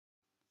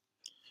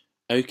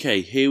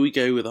Okay, here we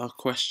go with our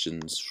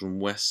questions from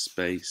West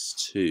Space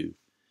 2.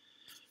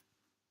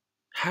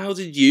 How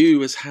did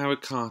you, as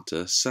Howard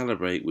Carter,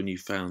 celebrate when you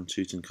found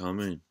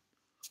Tutankhamun?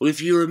 Well,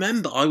 if you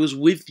remember, I was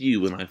with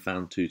you when I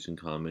found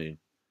Tutankhamun.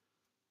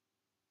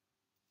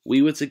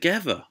 We were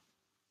together.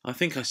 I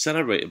think I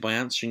celebrated by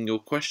answering your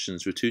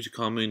questions with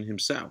Tutankhamun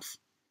himself.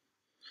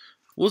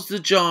 Was the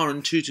jar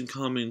in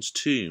Tutankhamun's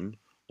tomb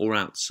or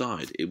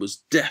outside? It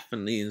was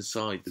definitely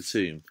inside the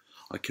tomb.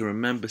 I can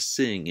remember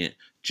seeing it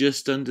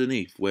just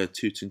underneath where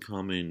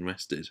Tutankhamun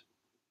rested.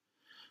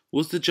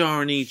 Was the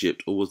jar in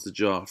Egypt or was the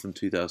jar from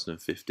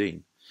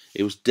 2015?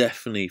 It was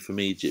definitely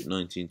from Egypt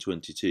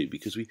 1922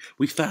 because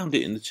we found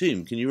it in the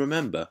tomb. Can you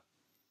remember?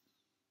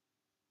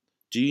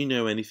 Do you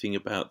know anything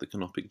about the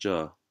canopic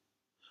jar?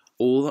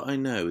 All that I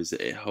know is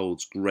that it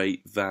holds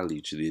great value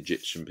to the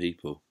Egyptian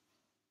people.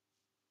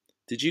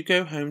 Did you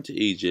go home to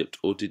Egypt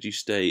or did you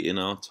stay in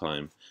our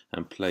time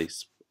and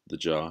place the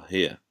jar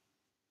here?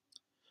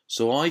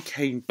 So I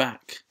came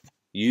back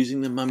using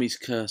the mummy's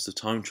curse of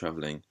time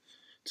travelling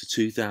to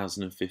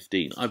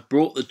 2015. I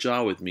brought the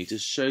jar with me to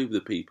show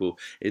the people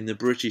in the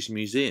British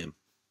Museum.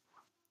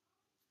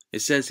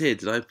 It says here,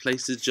 did I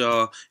place the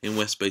jar in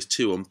West Space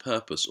 2 on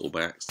purpose or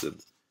by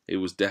accident? It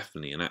was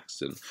definitely an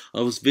accident.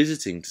 I was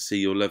visiting to see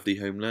your lovely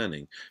home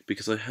learning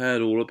because I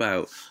heard all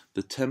about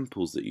the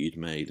temples that you'd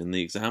made and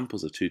the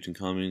examples of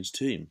Tutankhamun's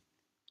tomb.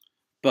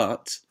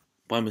 But,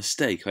 by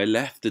mistake, I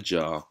left the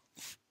jar.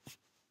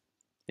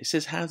 It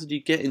says, how did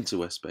you get into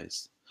West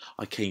Space?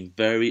 I came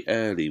very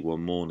early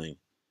one morning.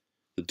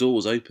 The door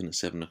was open at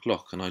 7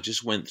 o'clock and I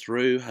just went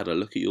through, had a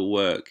look at your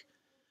work,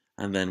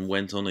 and then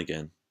went on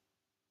again.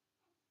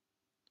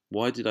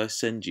 Why did I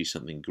send you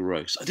something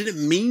gross? I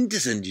didn't mean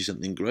to send you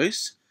something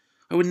gross.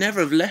 I would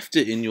never have left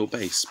it in your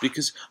base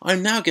because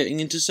I'm now getting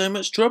into so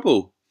much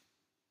trouble.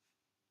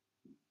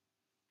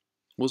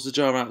 Was the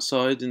jar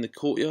outside in the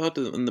courtyard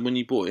and when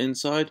you brought it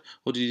inside?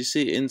 Or did you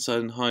see it inside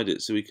and hide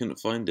it so we couldn't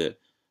find it?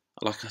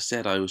 Like I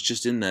said, I was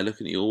just in there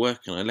looking at your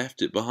work and I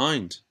left it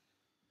behind.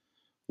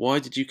 Why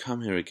did you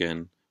come here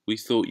again? We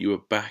thought you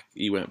went back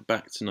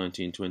to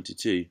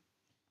 1922.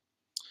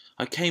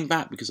 I came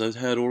back because I'd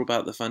heard all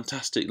about the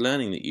fantastic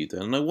learning that you'd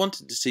done and I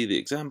wanted to see the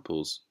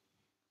examples.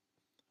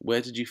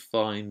 Where did you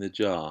find the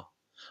jar?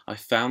 I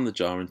found the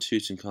jar in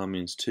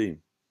Tutankhamun's tomb.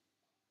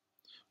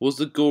 Was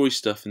the gory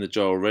stuff in the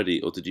jar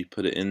already or did you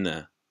put it in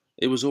there?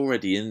 It was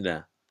already in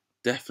there.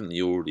 Definitely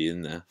already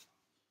in there.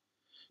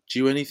 Do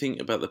you know anything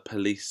about the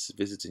police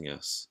visiting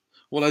us?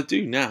 Well, I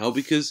do now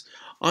because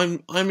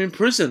I'm in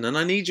prison and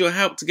I need your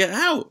help to get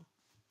out.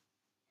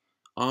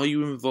 Are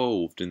you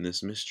involved in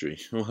this mystery?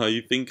 Well,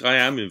 you think I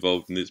am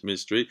involved in this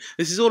mystery?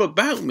 This is all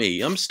about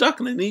me. I'm stuck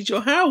and I need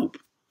your help.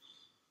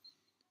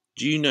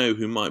 Do you know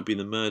who might be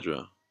the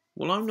murderer?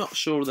 Well, I'm not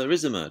sure there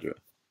is a murderer.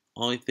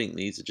 I think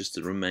these are just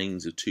the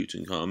remains of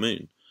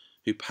Tutankhamun,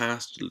 who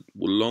passed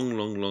long,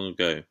 long, long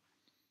ago.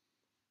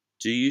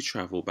 Do you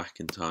travel back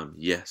in time?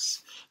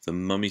 Yes, the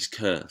mummy's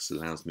curse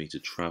allows me to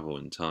travel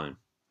in time.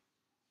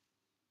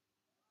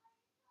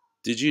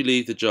 Did you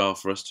leave the jar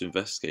for us to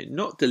investigate?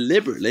 Not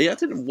deliberately, I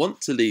didn't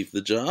want to leave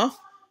the jar.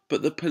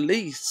 But the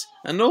police,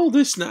 and all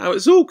this now,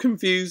 it's all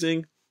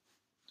confusing.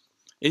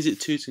 Is it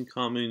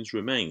Tutankhamun's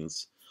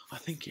remains? I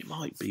think it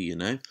might be, you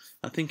know.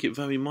 I think it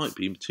very might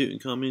be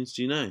Tutankhamun's,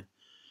 do you know?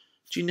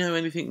 Do you know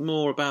anything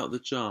more about the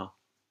jar?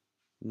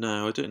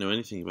 No, I don't know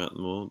anything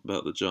more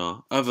about the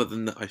jar, other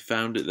than that I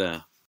found it there.